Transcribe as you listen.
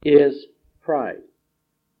is pride.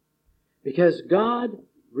 Because God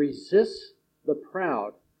resists the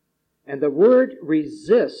proud. And the word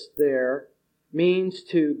resist there means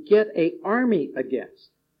to get an army against.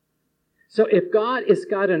 So if God has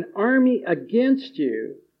got an army against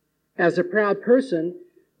you as a proud person,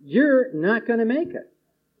 you're not going to make it.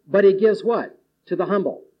 But He gives what? To the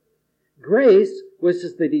humble. Grace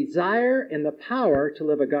was the desire and the power to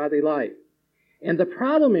live a godly life. And the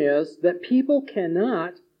problem is that people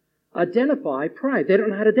cannot identify pride. They don't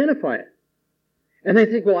know how to identify it. And they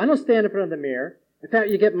think, well, I don't stand in front of the mirror. In fact,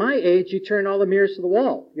 you get my age, you turn all the mirrors to the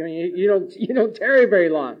wall. You don't tarry very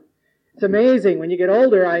long. It's amazing. When you get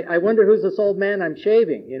older, I wonder who's this old man I'm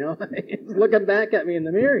shaving, He's looking back at me in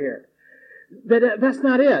the mirror here. But that's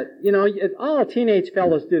not it. All teenage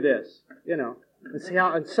fellows do this,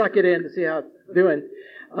 and suck it in to see how it's doing.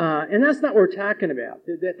 And that's not what we're talking about.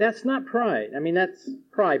 That's not pride. I mean, that's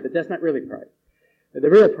pride, but that's not really pride. The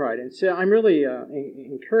real pride. And so I'm really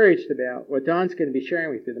encouraged about what Don's going to be sharing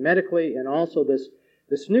with you, the medically, and also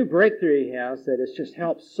this new breakthrough he has that has just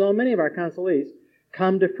helped so many of our counselees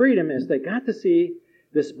come to freedom as they got to see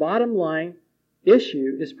this bottom line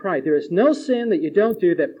issue is pride. There is no sin that you don't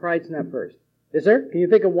do that pride's not first. Is there? Can you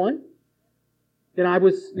think of one? I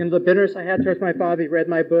was, the bitterness I had towards my father, he read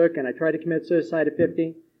my book, and I tried to commit suicide at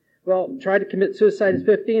 15. Well, try to commit suicide at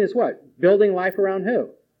 15 is what? Building life around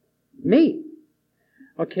who? Me.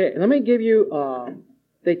 Okay, let me give you,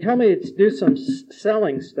 they tell me to do some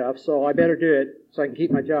selling stuff, so I better do it so I can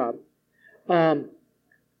keep my job.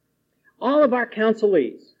 All of our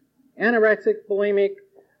counselees, anorexic, bulimic,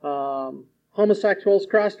 homosexuals,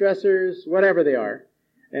 cross-dressers, whatever they are,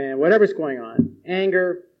 and whatever's going on,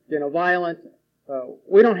 anger, violent,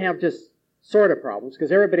 we don't have just sort of problems,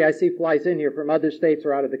 because everybody I see flies in here from other states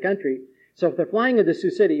or out of the country. So if they're flying into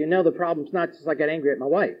Sioux City, the problem's not just I got angry at my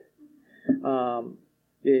wife.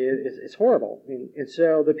 It's horrible. And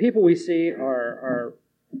so the people we see are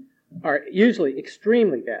usually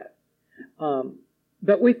extremely bad.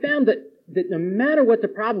 But we found that no matter what the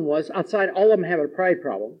problem was, outside all of them have a pride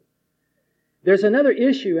problem, there's another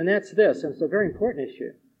issue, and that's this, and it's a very important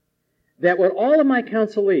issue, that what all of my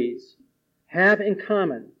counselees have in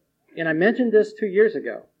common, and I mentioned this 2 years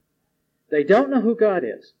ago, they don't know who God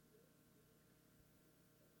is.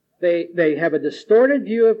 They have a distorted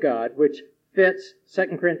view of God, which fits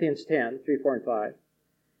 2 Corinthians 10, 3, 4, and 5.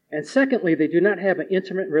 And secondly, they do not have an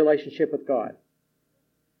intimate relationship with God.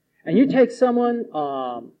 And you take someone,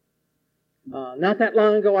 not that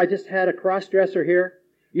long ago, I just had a cross-dresser here.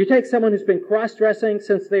 You take someone who's been cross-dressing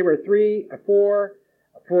since they were 3 or 4,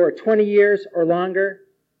 for 20 years or longer.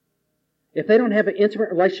 If they don't have an intimate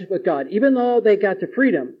relationship with God, even though they got to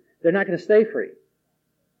freedom, they're not going to stay free.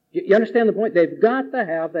 You understand the point? They've got to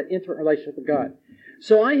have that intimate relationship with God.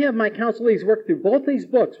 So I have my counselees work through both these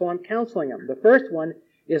books while I'm counseling them. The first one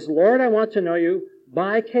is Lord, I Want to Know You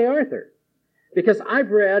by Kay Arthur. Because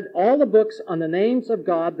I've read all the books on the names of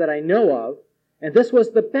God that I know of, and this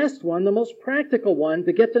was the best one, the most practical one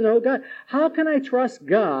to get to know God. How can I trust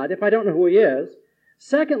God if I don't know who He is?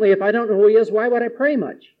 Secondly, if I don't know who He is, why would I pray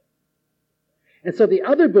much? And so the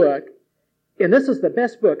other book, and this is the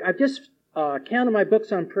best book, I've just counted my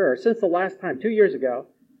books on prayer since the last time, 2 years ago.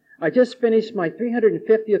 I just finished my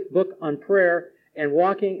 350th book on prayer and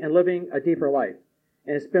walking and living a deeper life.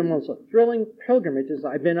 And it's been one of the thrilling pilgrimages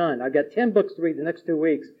I've been on. I've got 10 books to read the next 2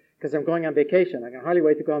 weeks because I'm going on vacation. I can hardly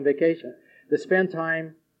wait to go on vacation, to spend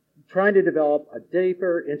time trying to develop a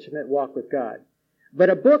deeper, intimate walk with God. But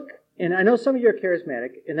a book, and I know some of you are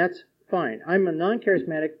charismatic, and that's fine. I'm a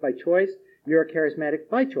non-charismatic by choice. You're a charismatic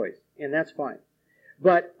by choice, and that's fine.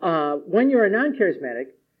 But when you're a non-charismatic,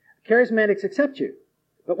 charismatics accept you.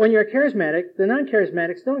 But when you're a charismatic, the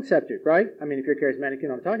non-charismatics don't accept you, right? I mean, if you're charismatic, you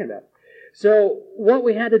know what I'm talking about. So what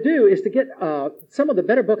we had to do is to get some of the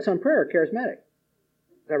better books on prayer are charismatic.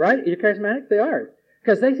 Is that right? Are you charismatic? They are.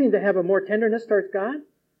 Because they seem to have a more tenderness towards God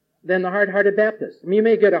than the hard-hearted Baptists. I mean, you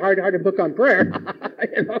may get a hard-hearted book on prayer,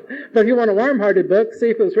 but if you want a warm-hearted book, see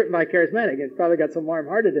if it was written by a charismatic. It's probably got some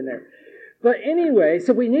warm-hearted in there. But anyway,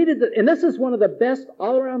 so we needed, and this is one of the best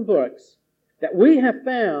all-around books that we have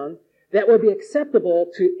found that would be acceptable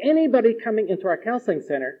to anybody coming into our counseling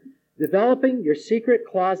center, Developing Your Secret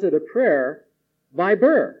Closet of Prayer by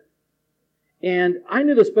Burr. And I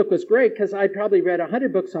knew this book was great because I probably read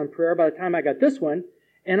 100 books on prayer by the time I got this one,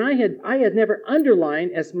 and I had never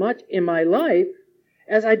underlined as much in my life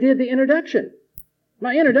as I did the introduction.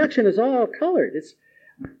 My introduction is all colored.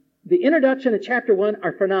 The introduction and chapter 1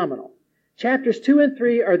 are phenomenal. Chapters 2 and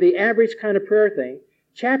 3 are the average kind of prayer thing.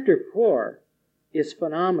 Chapter 4 is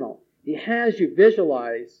phenomenal. It has you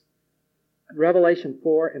visualize Revelation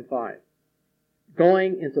 4 and 5.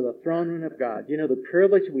 going into the throne room of God. You know, the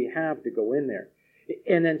privilege we have to go in there.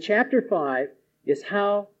 And then chapter 5 is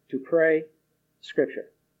how to pray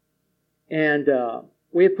Scripture. And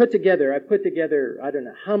I put together, I don't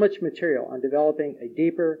know how much material on developing a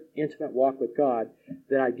deeper, intimate walk with God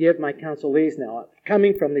that I give my counselees now,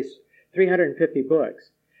 coming from these 350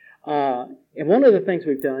 books. And one of the things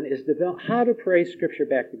we've done is develop how to pray Scripture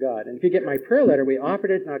back to God. And if you get my prayer letter, we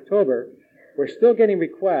offered it in October. We're still getting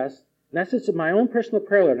requests. And that's just my own personal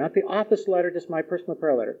prayer letter, not the office letter, just my personal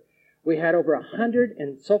prayer letter. We had over 100,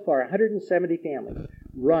 and so far 170 families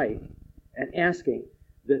write and asking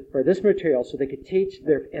for this material so they could teach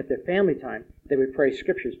at their family time, they would pray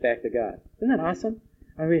Scriptures back to God. Isn't that awesome?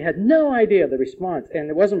 I mean, we had no idea the response. And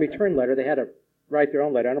it wasn't a return letter. They had to write their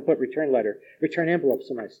own letter. I don't put return envelopes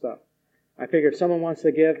in my stuff. I figure if someone wants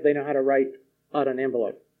to give, they know how to write out an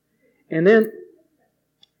envelope. And then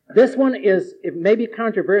this one it may be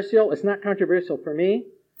controversial. It's not controversial for me,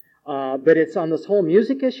 but it's on this whole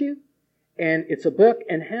music issue. And it's a book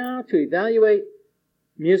on how to evaluate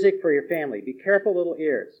music for your family. Be careful, little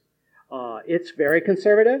ears. It's very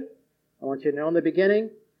conservative. I want you to know in the beginning.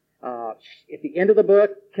 At the end of the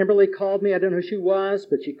book, Kimberly called me. I don't know who she was,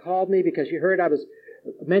 but she called me because she heard I was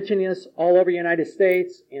mentioning this all over the United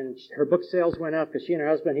States, and her book sales went up because she and her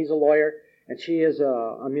husband, he's a lawyer, and she is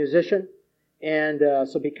a musician. And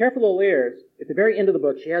so be careful, little ears. At the very end of the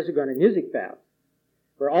book, she has you go on a music fast,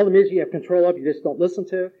 where all the music you have control of, you just don't listen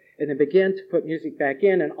to, and then begin to put music back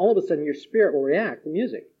in, and all of a sudden your spirit will react to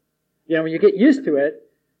music. You know, when you get used to it,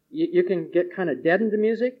 you can get kind of deadened to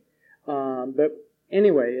music. But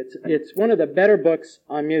anyway, it's one of the better books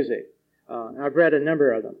on music. I've read a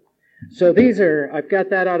number of them. So I've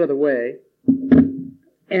got that out of the way.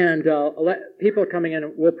 And people coming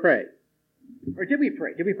in, we'll pray. Or did we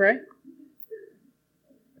pray? Did we pray?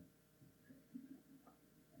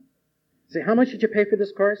 See, how much did you pay for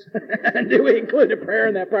this course? Did we include a prayer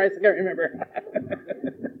in that price? I can't remember.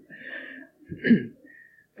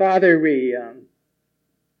 Father,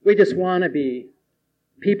 we just want to be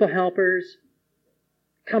people helpers,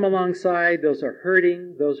 come alongside those who are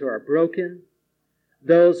hurting, those who are broken,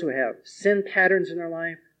 those who have sin patterns in their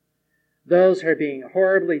life, those who are being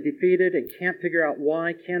horribly defeated and can't figure out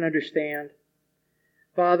why, can't understand.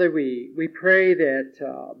 Father, we pray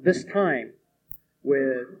that this time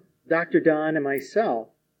with Dr. Don and myself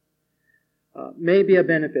may be a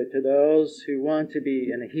benefit to those who want to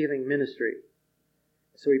be in a healing ministry.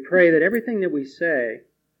 So we pray that everything that we say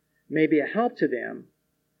may be a help to them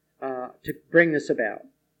to bring this about.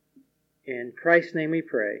 In Christ's name we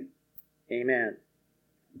pray. Amen.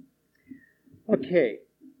 Okay.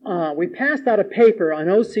 We passed out a paper on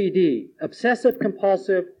OCD, Obsessive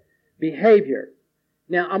Compulsive Behavior.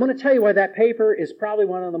 Now, I'm going to tell you why that paper is probably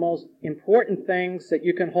one of the most important things that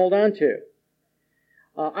you can hold on to.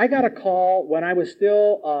 I got a call when I was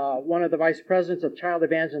still one of the vice presidents of Child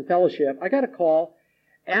Evangelism Fellowship. I got a call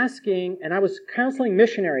asking, and I was counseling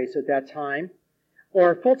missionaries at that time,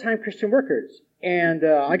 or full-time Christian workers. And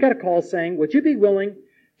I got a call saying, would you be willing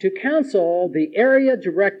to counsel the area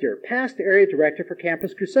director, past area director for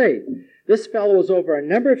Campus Crusade? This fellow was over a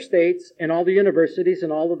number of states and all the universities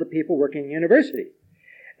and all of the people working in universities.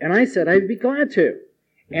 And I said I'd be glad to.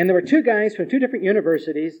 And there were two guys from two different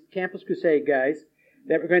universities, Campus Crusade guys,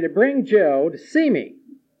 that were going to bring Joe to see me,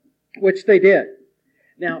 which they did.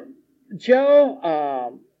 Now, Joe,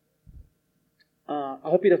 I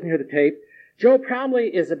hope he doesn't hear the tape. Joe probably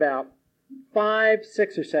is about 5,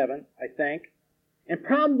 6, or 7, I think, and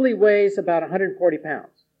probably weighs about 140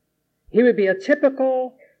 pounds. He would be a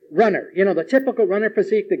typical runner, you know, the typical runner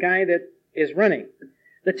physique, the guy that is running.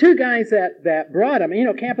 The two guys that brought him, you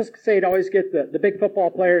know, Campus Crusade always get the big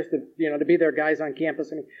football players to be their guys on campus.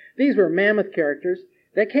 I mean, these were mammoth characters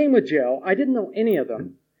that came with Joe. I didn't know any of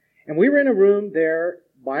them. And we were in a room there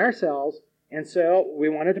by ourselves, and so we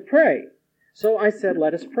wanted to pray. So I said,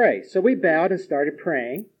 let us pray. So we bowed and started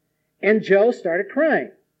praying, and Joe started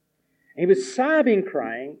crying. And he was sobbing,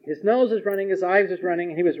 crying. His nose was running, his eyes was running,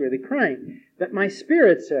 and he was really crying. But my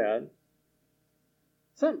spirit said,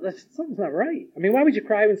 something's not right. I mean, why would you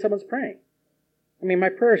cry when someone's praying? I mean, my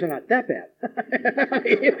prayers are not that bad.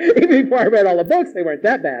 Even before I read all the books, they weren't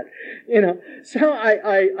that bad. You know. So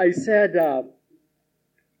I said,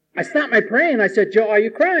 I stopped my praying. I said, Joe, are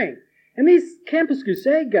you crying? And these Campus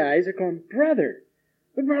Crusade guys are going, brother,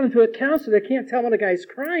 we brought him to a counselor. They can't tell when a guy's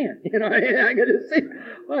crying. You know, I got to say,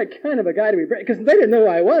 what kind of a guy to be praying? Because they didn't know who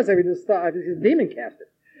I was. I just thought I was a demon caster.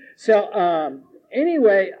 So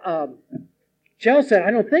anyway, Joe said,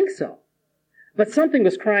 I don't think so. But something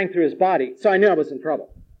was crying through his body, so I knew I was in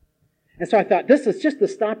trouble. And so I thought, this is just to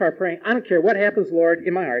stop our praying. I don't care what happens, Lord,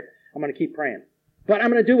 in my heart. I'm going to keep praying. But I'm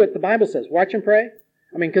going to do what the Bible says. Watch and pray.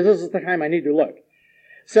 Because this is the time I need to look.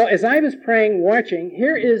 So as I was praying, watching,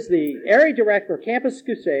 here is the area director of Campus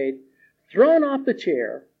Crusade thrown off the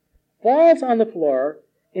chair, falls on the floor,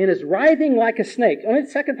 and is writhing like a snake. Only the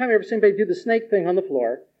second time I've ever seen anybody do the snake thing on the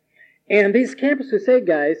floor. And these Campus Crusade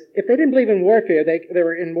guys, if they didn't believe in warfare, they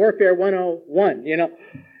were in Warfare 101,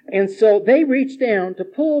 And so they reached down to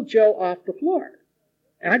pull Joe off the floor.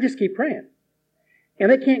 And I just keep praying. And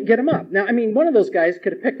they can't get him up. Now, one of those guys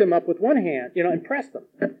could have picked him up with one hand, and pressed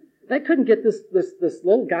him. They couldn't get this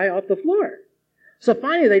little guy off the floor. So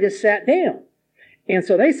finally they just sat down. And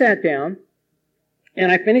so they sat down,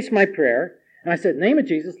 and I finished my prayer, and I said, in the name of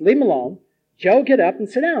Jesus, leave him alone. Joe, get up and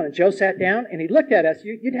sit down. And Joe sat down, and he looked at us.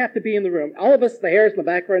 You'd have to be in the room. All of us, the hairs in the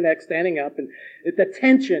back of our neck standing up, and the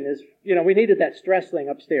tension is, we needed that stress thing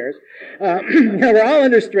upstairs. We're all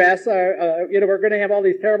under stress. We're going to have all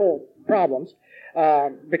these terrible problems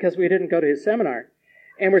because we didn't go to his seminar.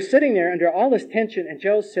 And we're sitting there under all this tension, and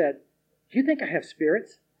Joe said, do you think I have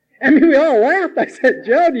spirits? We all laughed. I said,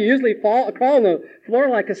 Joe, do you usually crawl on the floor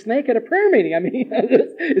like a snake at a prayer meeting?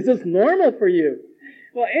 Is this normal for you?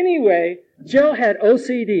 Well, anyway, Joe had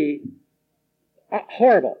OCD,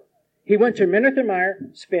 horrible. He went to Minirth and Meyer,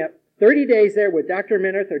 spent 30 days there with Dr.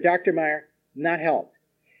 Minirth or Dr. Meyer, not helped.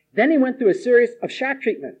 Then he went through a series of shock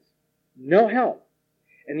treatments, no help.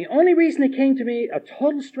 And the only reason he came to me, a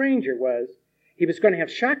total stranger, was he was going to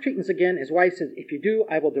have shock treatments again. His wife says, if you do,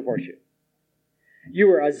 I will divorce you. You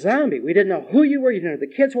were a zombie. We didn't know who you were. You didn't know who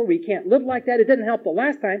the kids were. We can't live like that. It didn't help the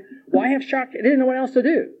last time. Why have shock? I didn't know what else to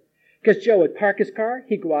do. Because Joe would park his car.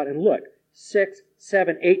 He'd go out and look 6,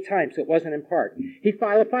 7, 8 times so it wasn't in park. He'd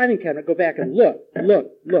file a filing cabinet, go back and look.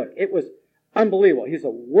 It was unbelievable. He's the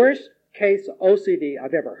worst case of OCD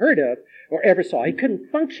I've ever heard of or ever saw. He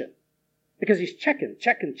couldn't function because he's checking.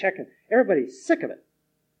 Everybody's sick of it.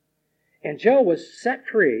 And Joe was set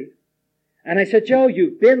free. And I said, Joe,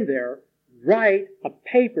 you've been there. Write a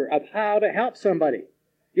paper of how to help somebody.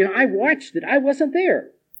 I watched it. I wasn't there.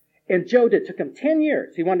 And Joe did. It took him 10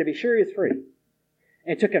 years. He wanted to be sure he was free.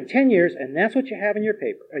 And it took him 10 years, and that's what you have in your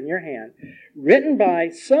paper, in your hand, written by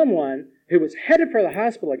someone who was headed for the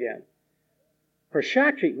hospital again for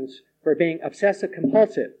shock treatments for being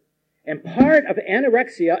obsessive-compulsive. And part of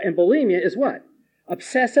anorexia and bulimia is what?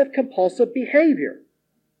 Obsessive-compulsive behavior.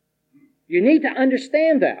 You need to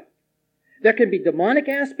understand that. There can be demonic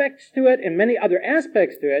aspects to it and many other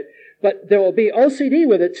aspects to it, but there will be OCD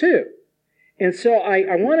with it too. And so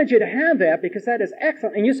I wanted you to have that because that is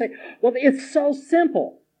excellent. And you say, well, it's so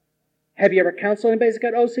simple. Have you ever counseled anybody who's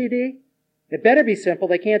got OCD? It better be simple.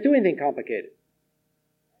 They can't do anything complicated.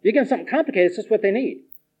 You give them something complicated, it's just what they need.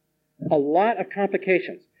 A lot of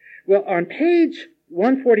complications. Well, on page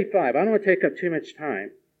 145, I don't want to take up too much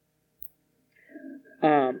time.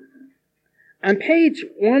 On page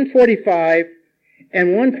 145 and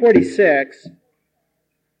 146,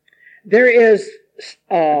 there is,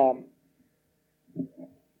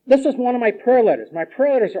 this is one of my prayer letters. My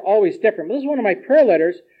prayer letters are always different, but this is one of my prayer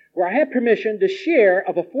letters where I had permission to share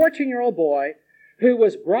of a 14-year-old boy who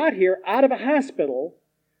was brought here out of a hospital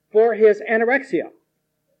for his anorexia.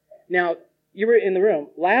 Now, you were in the room.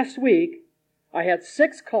 Last week, I had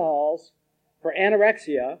 6 calls for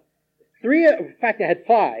anorexia. In fact, I had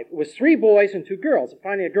 5. It was 3 boys and 2 girls. And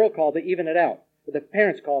finally, a girl called to even it out. But the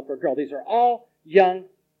parents called for a girl. These are all young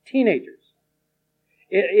teenagers.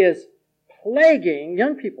 It is plaguing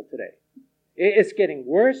young people today. It's getting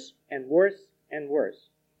worse and worse and worse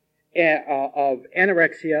of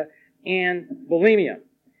anorexia and bulimia.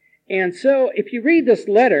 And so, if you read this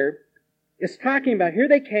letter, it's talking about here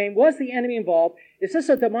they came. Was the enemy involved? Is this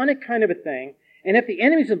a demonic kind of a thing? And if the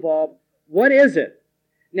enemy's involved, what is it?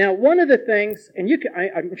 Now, one of the things, and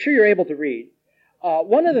I'm sure you're able to read,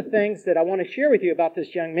 one of the things that I want to share with you about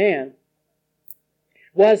this young man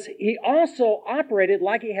was he also operated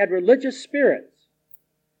like he had religious spirits.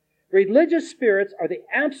 Religious spirits are the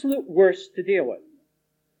absolute worst to deal with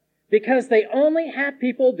because they only have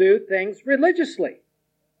people do things religiously.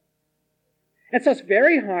 And so it's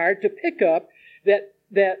very hard to pick up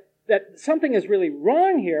that something is really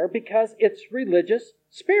wrong here because it's religious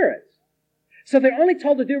spirits. So they're only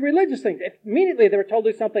told to do religious things. If immediately they were told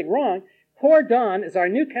to do something wrong, poor Don is our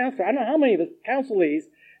new counselor. I don't know how many of his counselees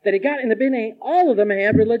that he got in the beginning, all of them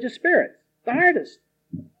had religious spirits. The hardest.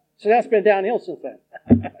 So that's been downhill since then.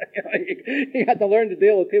 You have to learn to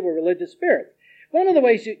deal with people with religious spirits. One of the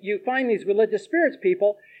ways you find these religious spirits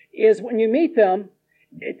people is when you meet them,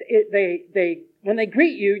 when they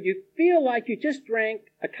greet you, you feel like you just drank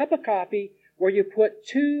a cup of coffee where you put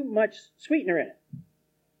too much sweetener in it.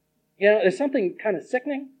 There's something kind of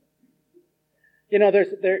sickening. You know,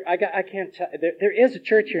 I can't tell, there is a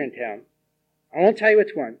church here in town. I won't tell you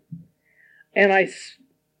which one. And I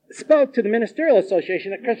spoke to the Ministerial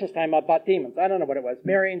Association at Christmas time about demons. I don't know what it was,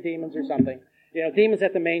 marrying demons or something. You know, demons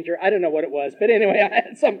at the manger. I don't know what it was. But anyway, I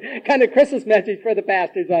had some kind of Christmas message for the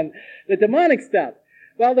pastors on the demonic stuff.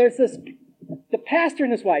 Well, there's the pastor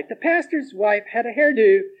and his wife. The pastor's wife had a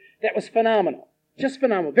hairdo that was phenomenal. Just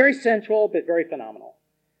phenomenal. Very sensual, but very phenomenal.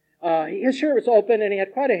 His shirt was open, and he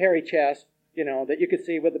had quite a hairy chest, you know, that you could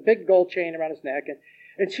see with a big gold chain around his neck.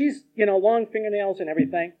 And she's, you know, long fingernails and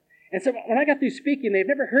everything. And so when I got through speaking, they've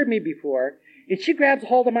never heard me before, and she grabs a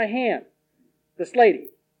hold of my hand, this lady.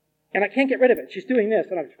 And I can't get rid of it. She's doing this,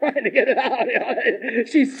 and I'm trying to get it out. You know?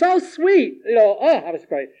 She's so sweet. You know, I was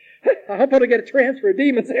great. I hope I don't get a transfer of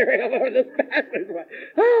demons area over this pastor's wife.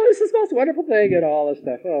 Oh, this is the most wonderful thing and all this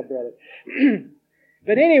stuff. Oh, brother.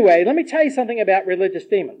 But anyway, let me tell you something about religious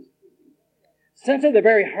demons. Since they're the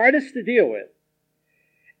very hardest to deal with,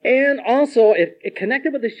 and also it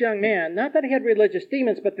connected with this young man, not that he had religious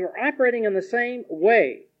demons, but they were operating in the same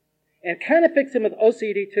way, and kind of fixed him with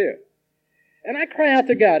OCD too. And I cry out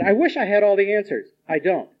to God. I wish I had all the answers. I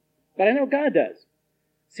don't. But I know God does.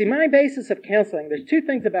 See, my basis of counseling, there's two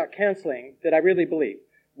things about counseling that I really believe.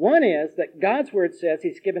 One is that God's Word says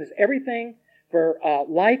He's given us everything for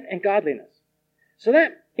life and godliness. So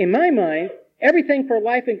that, in my mind, everything for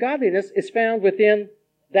life and godliness is found within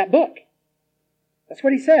that book. That's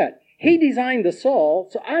what He said. He designed the soul,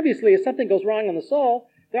 so obviously if something goes wrong in the soul,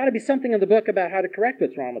 there ought to be something in the book about how to correct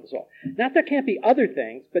what's wrong with the soul. Not there can't be other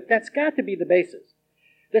things, but that's got to be the basis.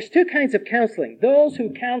 There's two kinds of counseling. Those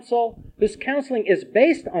who counsel, whose counseling is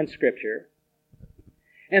based on Scripture,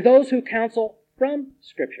 and those who counsel from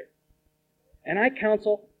Scripture. And I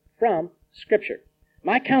counsel from Scripture.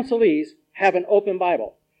 My counselees have an open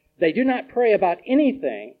Bible. They do not pray about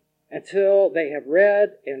anything until they have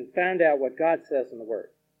read and found out what God says in the Word.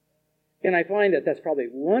 And I find that that's probably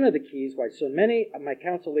one of the keys why so many of my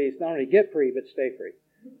counselees not only get free, but stay free.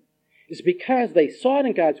 It's because they saw it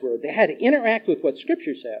in God's Word. They had to interact with what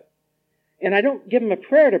Scripture said. And I don't give them a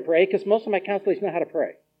prayer to pray because most of my counselees know how to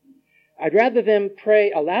pray. I'd rather them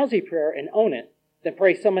pray a lousy prayer and own it than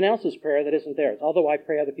pray someone else's prayer that isn't theirs, although I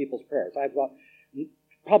pray other people's prayers. I've got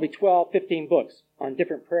probably 12, 15 books on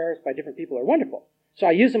different prayers by different people. They're wonderful. So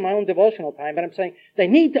I use them in my own devotional time, but I'm saying they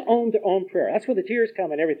need to own their own prayer. That's where the tears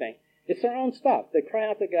come and everything. It's their own stuff. They cry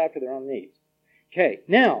out to God for their own needs. Okay,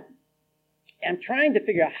 now, I'm trying to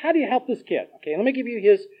figure out how do you help this kid? Okay, let me give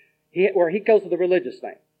you where he goes with the religious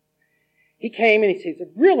thing. He came and he's a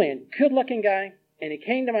brilliant, good-looking guy, and he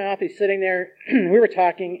came to my office sitting there. We were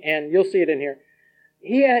talking, and you'll see it in here.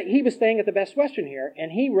 He was staying at the Best Western here,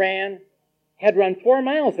 and he had run 4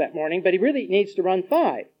 miles that morning, but he really needs to run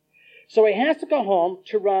 5. So he has to go home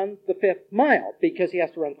to run the 5th mile because he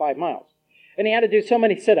has to run 5 miles. And he had to do so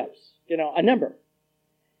many sit-ups, a number.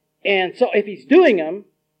 And so if he's doing them,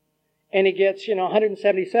 and he gets,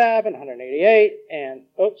 177, 188, and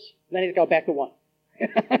then he's got to go back to 1.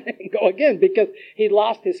 And go again because he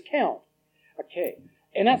lost his count. Okay.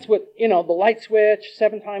 And that's what, the light switch,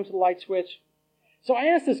 7 times the light switch. So I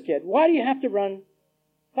asked this kid, why do you have to run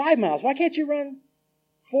 5 miles? Why can't you run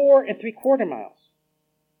 4 3/4 miles?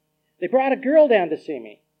 They brought a girl down to see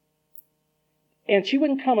me. And she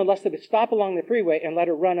wouldn't come unless they would stop along the freeway and let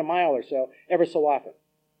her run a mile or so ever so often.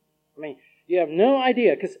 I mean, you have no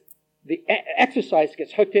idea because the exercise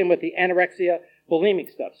gets hooked in with the anorexia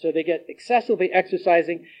bulimic stuff. So they get excessively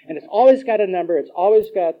exercising, and it's always got a number. It's always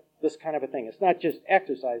got this kind of a thing. It's not just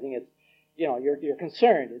exercising. It's, you're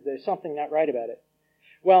concerned. There's something not right about it.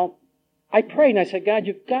 Well, I prayed and I said, God,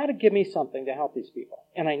 you've got to give me something to help these people.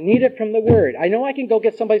 And I need it from the Word. I know I can go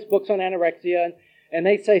get somebody's books on anorexia and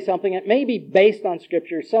they say something that may be based on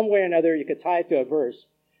Scripture. Some way or another you could tie it to a verse.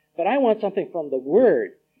 But I want something from the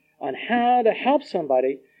Word on how to help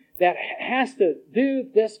somebody that has to do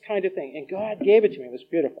this kind of thing. And God gave it to me. It was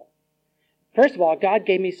beautiful. First of all, God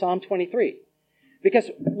gave me Psalm 23. Because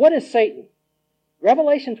what is Satan?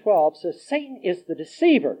 Revelation 12 says Satan is the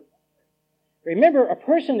deceiver. Remember, a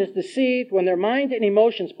person is deceived when their mind and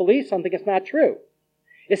emotions believe something that's not true.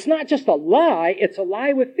 It's not just a lie, it's a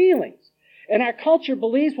lie with feelings. And our culture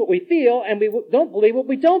believes what we feel, and we don't believe what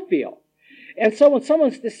we don't feel. And so when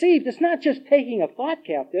someone's deceived, it's not just taking a thought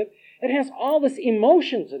captive, it has all this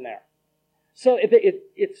emotions in there. So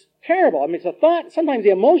it's terrible. I mean, it's a thought. Sometimes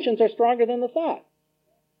the emotions are stronger than the thought.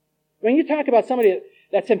 When you talk about somebody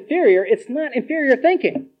that's inferior, it's not inferior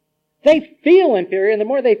thinking. They feel inferior, and the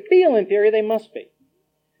more they feel inferior, they must be.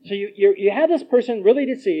 So you have this person really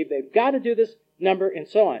deceived. They've got to do this number and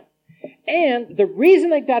so on. And the reason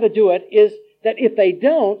they've got to do it is that if they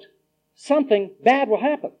don't, something bad will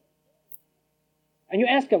happen. And you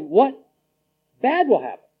ask them, what bad will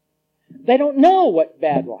happen? They don't know what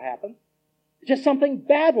bad will happen. Just something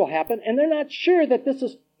bad will happen, and they're not sure that this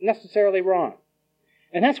is necessarily wrong.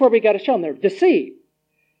 And that's where we got to show them they're deceived.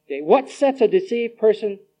 Okay, what sets a deceived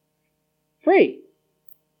person free?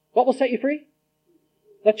 What will set you free?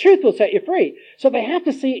 The truth will set you free. So they have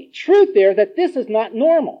to see truth there that this is not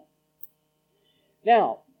normal.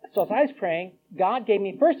 Now, so as I was praying, God gave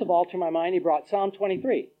me, first of all, to my mind, He brought Psalm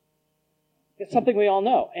 23. It's something we all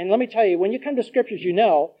know. And let me tell you, when you come to Scriptures, you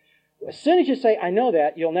know, as soon as you say, I know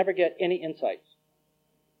that, you'll never get any insights.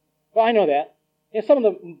 Well, I know that. And some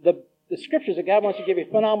of the Scriptures that God wants to give you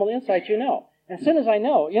phenomenal insights, you know. And as soon as I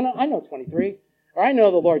know, I know 23. Or I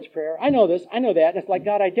know the Lord's Prayer. I know this, I know that. And it's like,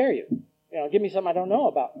 God, I dare you. Give me something I don't know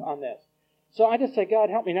about on this. So I just say, God,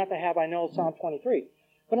 help me not to have I know Psalm 23.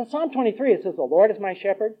 But in Psalm 23, it says, the Lord is my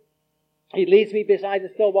shepherd. He leads me beside the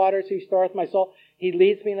still waters. He restoreth my soul. He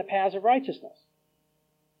leads me in the paths of righteousness.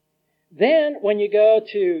 Then, when you go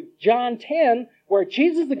to John 10, where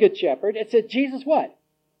Jesus is the good shepherd, it says Jesus what?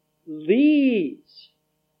 Leads.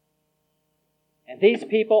 And these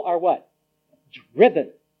people are what?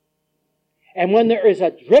 Driven. And when there is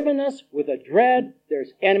a drivenness with a dread,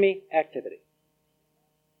 there's enemy activity.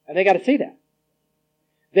 And they got to see that.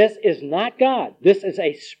 This is not God. This is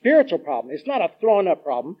a spiritual problem. It's not a thrown up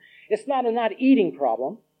problem. It's not a not eating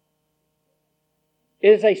problem. It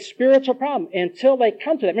is a spiritual problem until they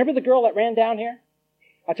come to that. Remember the girl that ran down here?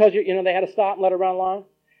 I told you, they had to stop and let her run along.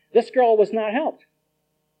 This girl was not helped.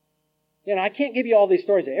 I can't give you all these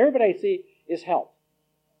stories. Everybody I see is helped.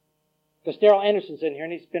 Because Daryl Anderson's in here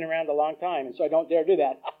and he's been around a long time, and so I don't dare do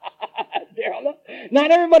that. Daryl,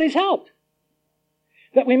 not everybody's helped.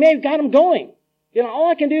 But we may have got them going. All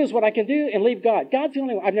I can do is what I can do and leave God. God's the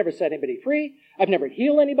only one. I've never set anybody free. I've never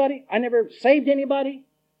healed anybody. I never saved anybody.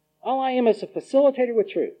 All I am is a facilitator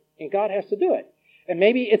with truth. And God has to do it. And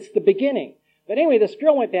maybe it's the beginning. But anyway, this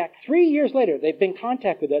girl went back 3 years later. They've been in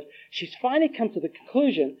contact with us. She's finally come to the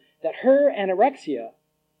conclusion that her anorexia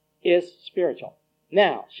is spiritual.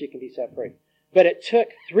 Now she can be set free. But it took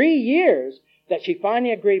 3 years that she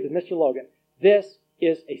finally agreed with Mr. Logan. This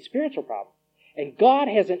is a spiritual problem. And God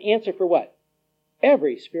has an answer for what?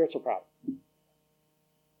 Every spiritual problem.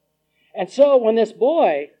 And so when this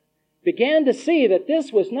boy began to see that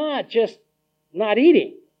this was not just not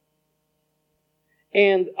eating,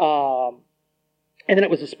 and then it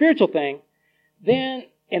was a spiritual thing, then,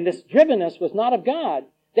 and this drivenness was not of God,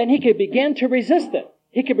 then he could begin to resist it.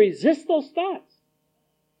 He could resist those thoughts.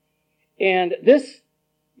 And this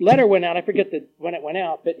letter went out, I forget when it went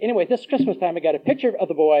out, but anyway, this Christmas time I got a picture of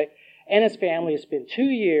the boy and his family. It's been 2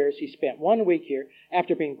 years. He spent 1 week here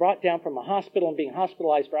after being brought down from a hospital and being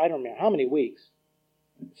hospitalized for I don't know how many weeks.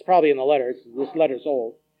 It's probably in the letters. This letter's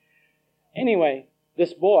old. Anyway,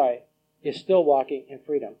 this boy is still walking in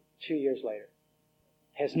freedom 2 years later.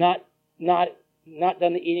 Has not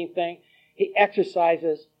done the eating thing. He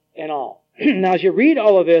exercises and all. Now, as you read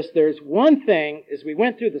all of this, there's one thing, as we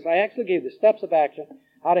went through this, I actually gave the steps of action,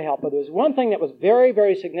 how to help, but there was one thing that was very,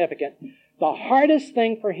 very significant. The hardest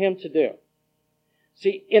thing for him to do.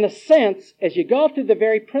 See, in a sense, as you go through the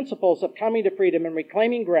very principles of coming to freedom and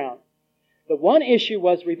reclaiming ground, the one issue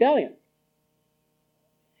was rebellion.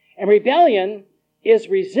 And rebellion is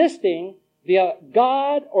resisting the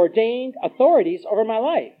God-ordained authorities over my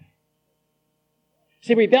life.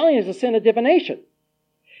 See, rebellion is a sin of divination.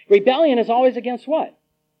 Rebellion is always against what?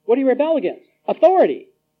 What do you rebel against? Authority.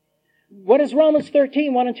 What does Romans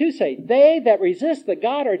 13, 1 and 2 say? They that resist the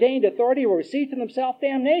God-ordained authority will receive to themselves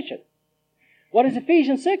damnation. What does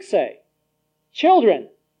Ephesians 6 say? Children,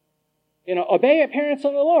 obey your parents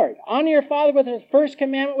in the Lord. Honor your father with the first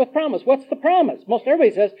commandment with promise. What's the promise? Most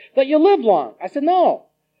everybody says that you'll live long. I said, no,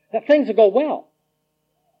 that things will go well.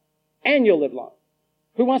 And you'll live long.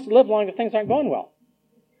 Who wants to live long if things aren't going well?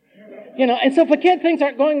 And so if things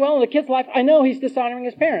aren't going well in the kid's life, I know he's dishonoring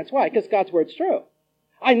his parents. Why? Because God's word's true.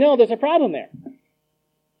 I know there's a problem there.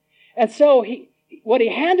 And so what he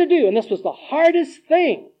had to do, and this was the hardest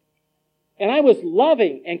thing, and I was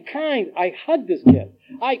loving and kind. I hugged this kid.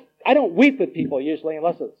 I don't weep with people usually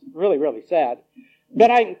unless it's really, really sad.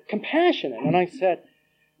 But I'm compassionate. And I said,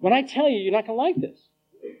 when I tell you, you're not going to like this.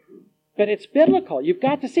 But it's biblical. You've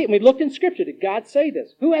got to see it. And we looked in Scripture. Did God say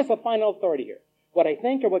this? Who has the final authority here? What I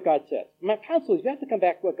think or what God says? My counsel is you have to come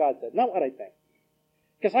back to what God said, not what I think.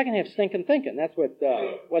 Because I can have stinking thinking. That's what,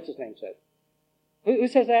 what's his name said. Who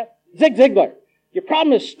says that? Zig Ziglar. Your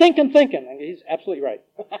problem is stinking thinking. And he's absolutely right.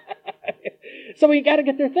 So we got to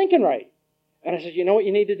get their thinking right. And I said, you know what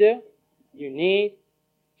you need to do? You need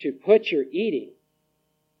to put your eating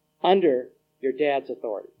under your dad's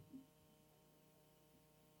authority.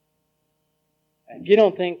 If you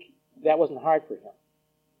don't think that wasn't hard for him.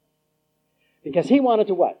 Because he wanted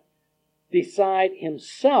to what? Decide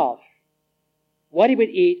himself what he would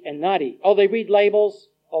eat and not eat. Oh, they read labels.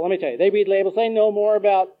 Oh, let me tell you, they read labels. They know more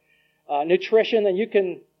about nutrition than you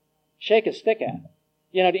can shake a stick at.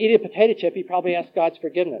 You know, to eat a potato chip, he probably asked God's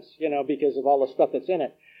forgiveness, you know, because of all the stuff that's in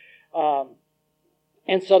it.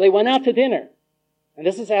 And so they went out to dinner. And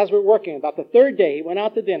this is as we're working. About the third day, he went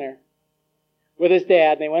out to dinner with his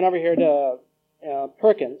dad. And they went over here to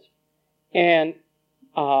Perkins. And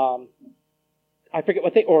I forget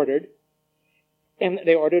what they ordered. And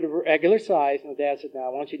they ordered a regular size. And the dad said, "No, I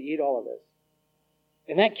want you to eat all of this."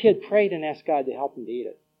 And that kid prayed and asked God to help him to eat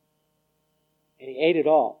it. And he ate it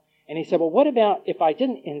all. And he said, "Well, what about if I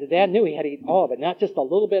didn't?" And the dad knew he had to eat all of it, not just a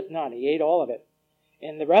little bit, not. He ate all of it.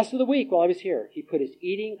 And the rest of the week while I was here, he put his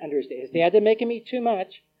eating under his dad. His dad didn't make him eat too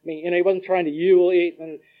much. I mean, you know, he wasn't trying to, "You will eat."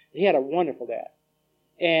 And he had a wonderful dad.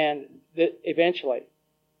 And eventually,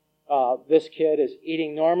 this kid is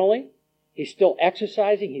eating normally. He's still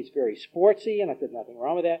exercising. He's very sportsy. And I said, nothing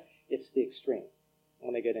wrong with that. It's the extreme,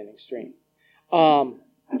 when they get in extreme.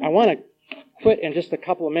 I want to quit in just a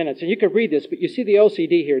couple of minutes. And you can read this, but you see the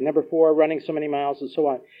OCD here, number 4, running so many miles and so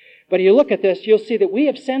on. But you look at this, you'll see that we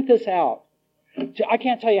have sent this out to, I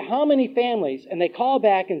can't tell you how many families, and they call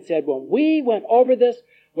back and said, when we went over this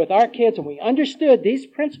with our kids and we understood these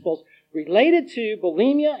principles related to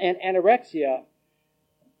bulimia and anorexia,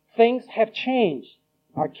 things have changed.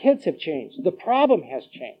 Our kids have changed. The problem has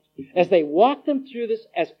changed as they walk them through this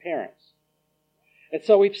as parents. And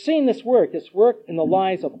so we've seen this work in the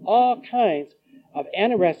lives of all kinds of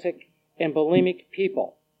anorexic and bulimic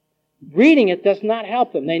people. Reading it does not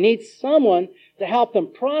help them. They need someone to help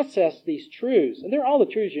them process these truths. And they're all the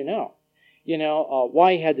truths you know. You know,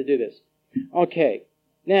 why he had to do this. Okay.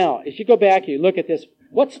 Now, as you go back, you look at this.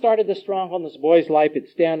 What started the stronghold in this boy's life?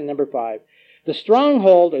 It's down in number 5. The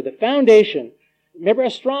stronghold, or the foundation. Remember, a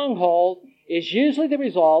stronghold is usually the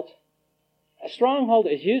result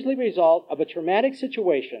of a traumatic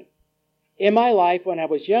situation in my life when I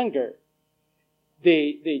was younger.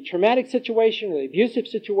 The traumatic situation or the abusive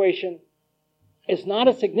situation is not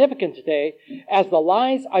as significant today as the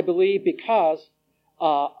lies I believe because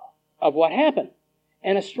of what happened.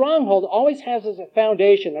 And a stronghold always has as a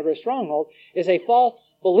foundation of a stronghold is a false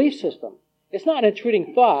belief system. It's not an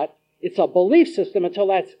intruding thought. It's a belief system. Until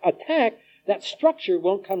that's attacked, that structure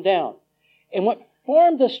won't come down. And what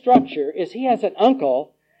formed the structure is he has an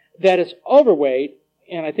uncle that is overweight,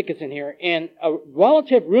 and I think it's in here, and a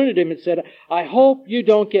relative ruined him and said, "I hope you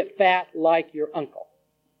don't get fat like your uncle."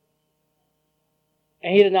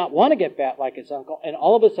 And he did not want to get fat like his uncle, and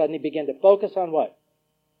all of a sudden he began to focus on what?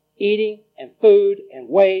 Eating and food and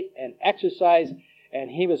weight and exercise, and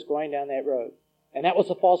he was going down that road. And that was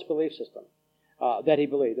a false belief system that he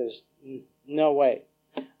believed. There's no way.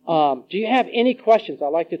 Do you have any questions? I'd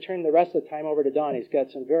like to turn the rest of the time over to Don. He's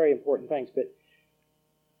got some very important things. But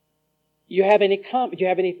do you have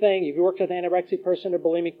anything? Have you worked with an anorexic person or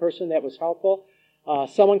bulimic person that was helpful?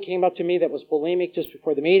 Someone came up to me that was bulimic just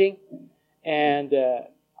before the meeting, and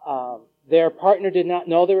their partner did not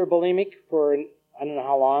know they were bulimic for I don't know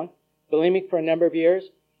how long, bulimic for a number of years,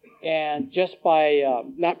 and just by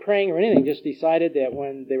not praying or anything, just decided that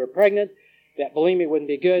when they were pregnant, that bulimia wouldn't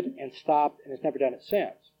be good, and stopped, and has never done it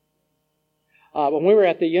since. When we were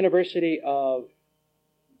at the University of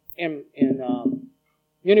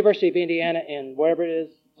University of Indiana in wherever it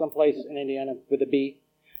is, someplace in Indiana with a B,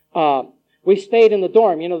 we stayed in the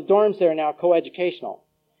dorm. You know, the dorms there are now coeducational.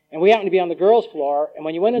 And we happened to be on the girls' floor, and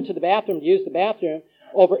when you went into the bathroom to use the bathroom,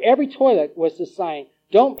 over every toilet was the sign,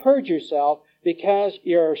 "Don't purge yourself because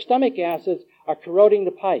your stomach acids are corroding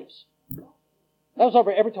the pipes." That was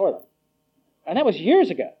over every toilet. And that was years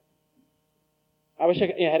ago. I wish I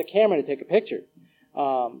had a camera to take a picture.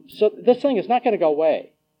 So this thing is not going to go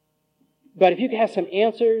away. But if you could have some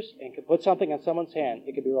answers and could put something on someone's hand,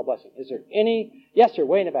 it could be a real blessing. Is there any? Yes, sir,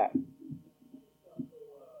 way in the back.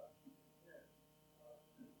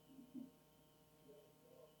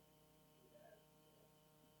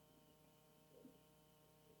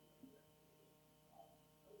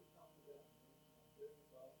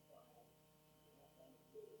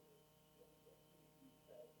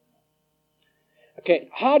 Okay,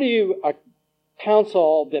 how do you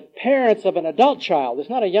counsel the parents of an adult child,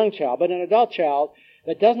 it's not a young child, but an adult child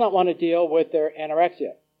that does not want to deal with their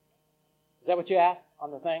anorexia? Is that what you asked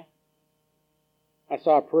on the thing? I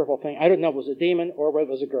saw a peripheral thing. I don't know if it was a demon or whether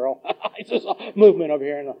it was a girl. I just saw movement over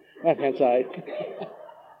here on the left-hand side.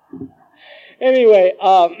 Anyway,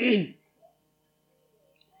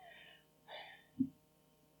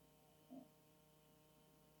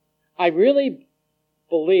 I really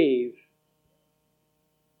believe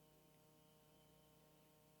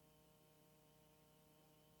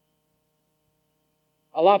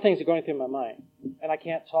a lot of things are going through my mind, and I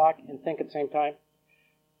can't talk and think at the same time.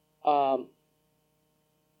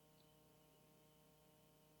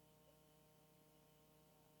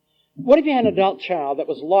 What if you had an adult child that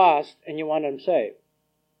was lost and you wanted them saved?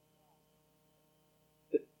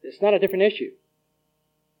 It's not a different issue.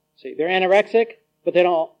 See, they're anorexic, but they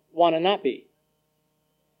don't want to not be.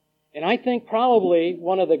 And I think probably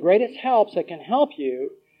one of the greatest helps that can help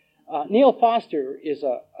you, Neil Foster is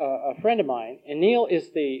a friend of mine, and Neil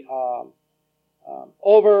is the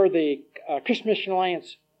over the Christian Mission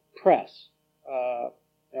Alliance Press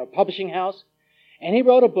publishing house, and he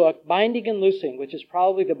wrote a book, Binding and Loosing, which is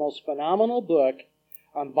probably the most phenomenal book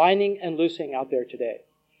on binding and loosing out there today.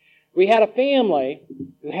 We had a family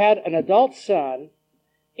who had an adult son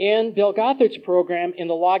in Bill Gothard's program, in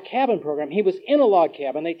the log cabin program. He was in a log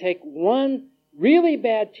cabin. They take one really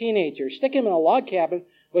bad teenager, stick him in a log cabin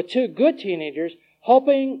with two good teenagers,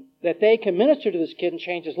 hoping that they can minister to this kid and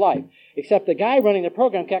change his life. Except the guy running the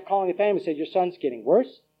program kept calling the family and said, your son's getting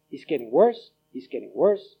worse, he's getting worse, he's getting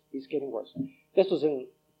worse, he's getting worse. This was in,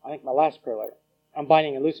 I think, my last prayer letter on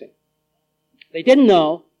binding and loosing. They didn't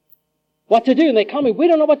know what to do. And they call me, we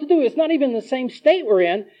don't know what to do. It's not even the same state we're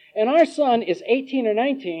in. And our son is 18 or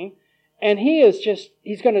 19, and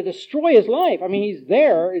he's going to destroy his life. I mean, he's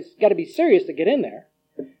there. He's got to be serious to get in there.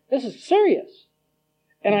 This is serious.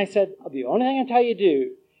 And I said, the only thing I can tell you to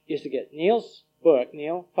do is to get Neil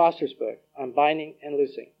Foster's book on binding and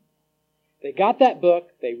loosing. They got that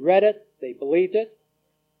book. They read it. They believed it.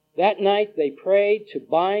 That night, they prayed to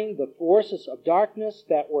bind the forces of darkness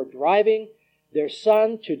that were driving their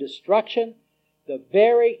son to destruction. The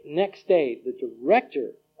very next day, the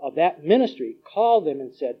director of that ministry called them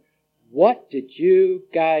and said, what did you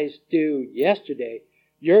guys do yesterday?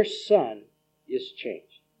 Your son is changed.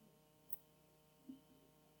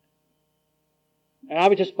 And I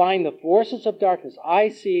would just bind the forces of darkness. I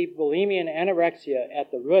see bulimia and anorexia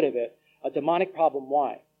at the root of it, a demonic problem.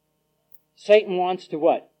 Why? Satan wants to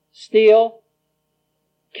what? Steal,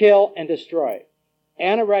 kill, and destroy.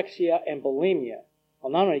 Anorexia and bulimia will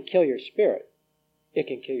not only kill your spirit, it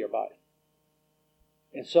can kill your body.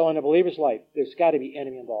 And so in a believer's life, there's got to be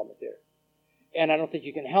enemy involvement there. And I don't think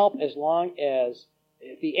you can help as long as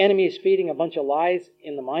if the enemy is feeding a bunch of lies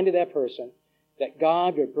in the mind of that person, that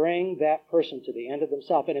God would bring that person to the end of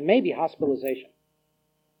themselves. And it may be hospitalization.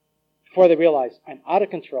 Before they realize, I'm out of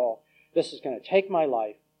control, this is going to take my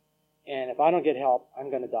life, and if I don't get help, I'm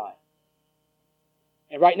going to die.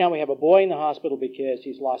 And right now we have a boy in the hospital because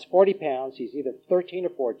he's lost 40 pounds. He's either 13 or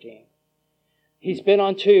 14. He's been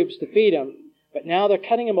on tubes to feed him, but now they're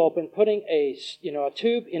cutting him open, putting a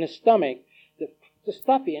tube in his stomach to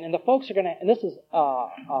stuff in. And the folks are going to, and this is a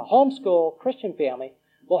homeschool Christian family,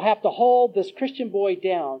 will have to hold this Christian boy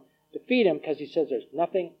down to feed him because he says there's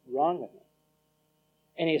nothing wrong with him.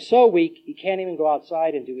 And he is so weak, he can't even go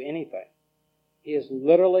outside and do anything. He is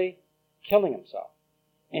literally killing himself.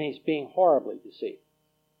 And he's being horribly deceived.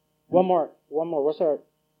 One more. What's our...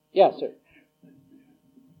 Yes, sir.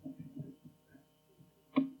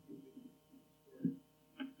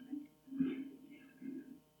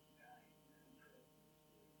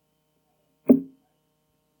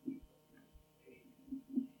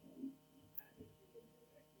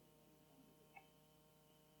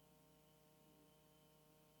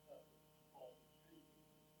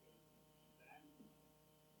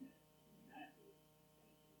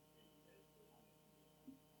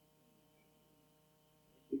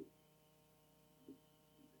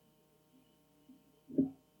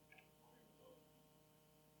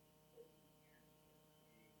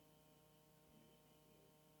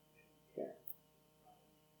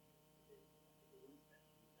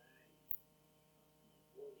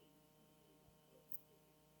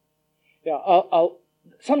 Yeah,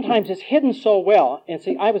 sometimes it's hidden so well. And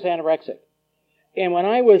see, I was anorexic, and when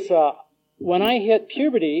I hit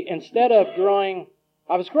puberty, instead of growing,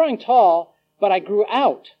 I was growing tall, but I grew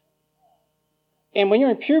out. And when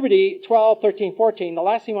you're in puberty, 12, 13, 14, the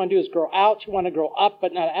last thing you want to do is grow out. You want to grow up,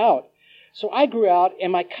 but not out. So I grew out,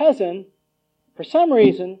 and my cousin, for some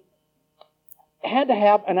reason, had to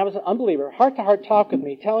have, and I was an unbeliever, heart-to-heart talk with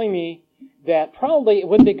me, telling me that probably it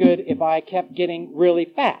wouldn't be good if I kept getting really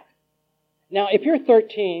fat. Now, if you're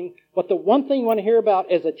 13, but the one thing you want to hear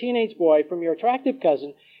about as a teenage boy from your attractive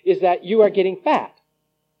cousin is that you are getting fat.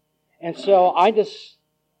 And so I just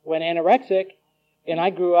went anorexic, and I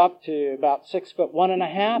grew up to about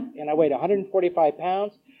 6'1.5", and I weighed 145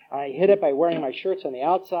 pounds. I hid it by wearing my shirts on the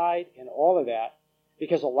outside and all of that,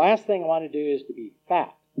 because the last thing I want to do is to be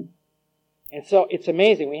fat. And so it's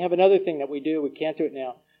amazing. We have another thing that we do. We can't do it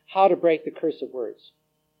now. How to break the curse of words.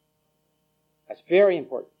 That's very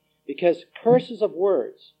important. Because curses of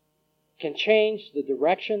words can change the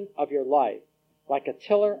direction of your life like a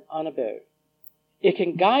tiller on a boat. It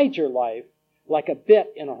can guide your life like a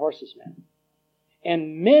bit in a horse's mouth.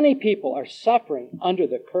 And many people are suffering under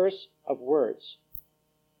the curse of words.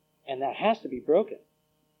 And that has to be broken.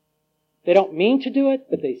 They don't mean to do it,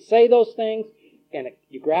 but they say those things, and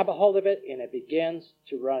you grab a hold of it, and it begins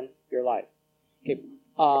to run your life. Okay.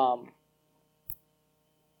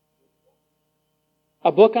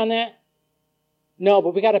 A book on that? No,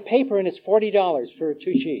 but we got a paper, and it's $40 for 2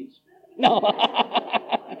 sheets. No.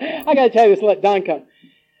 I got to tell you this, let Don come.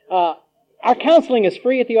 Our counseling is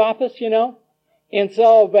free at the office, you know. And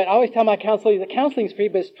so, but I always tell my counselor, the counseling's free,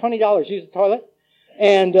 but it's $20. Use the toilet.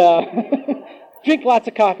 And drink lots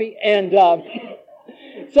of coffee. And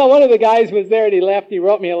so one of the guys was there and he left. He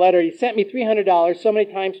wrote me a letter. He sent me $300 so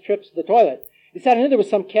many times trips to the toilet. He said, I knew there was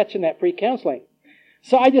some catch in that free counseling.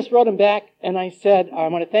 So I just wrote him back and I said, I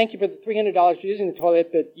want to thank you for the $300 for using the toilet,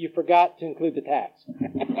 but you forgot to include the tax.